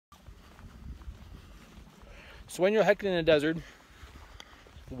So when you're hiking in the desert,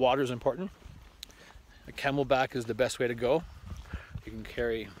 water is important. A camelback is the best way to go. You can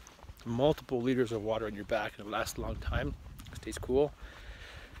carry multiple liters of water on your back and it lasts a long time. It stays cool.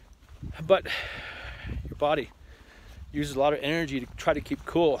 But your body uses a lot of energy to try to keep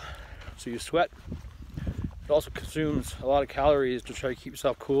cool. So you sweat. It also consumes a lot of calories to try to keep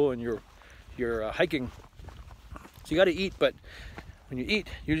yourself cool and you're hiking. So you got to eat, but when you eat,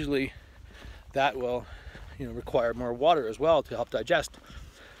 usually that will require more water as well to help digest.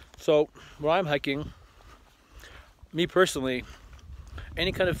 So when I'm hiking, me personally,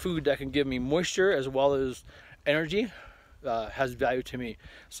 any kind of food that can give me moisture as well as energy has value to me.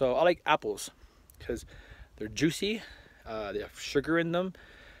 So I like apples because they're juicy, they have sugar in them,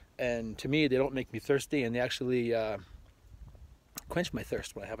 and to me they don't make me thirsty, and they actually quench my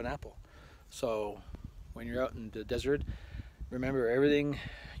thirst when I have an apple. So when you're out in the desert, remember everything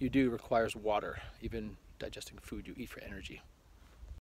you do requires water, even digesting food you eat for energy.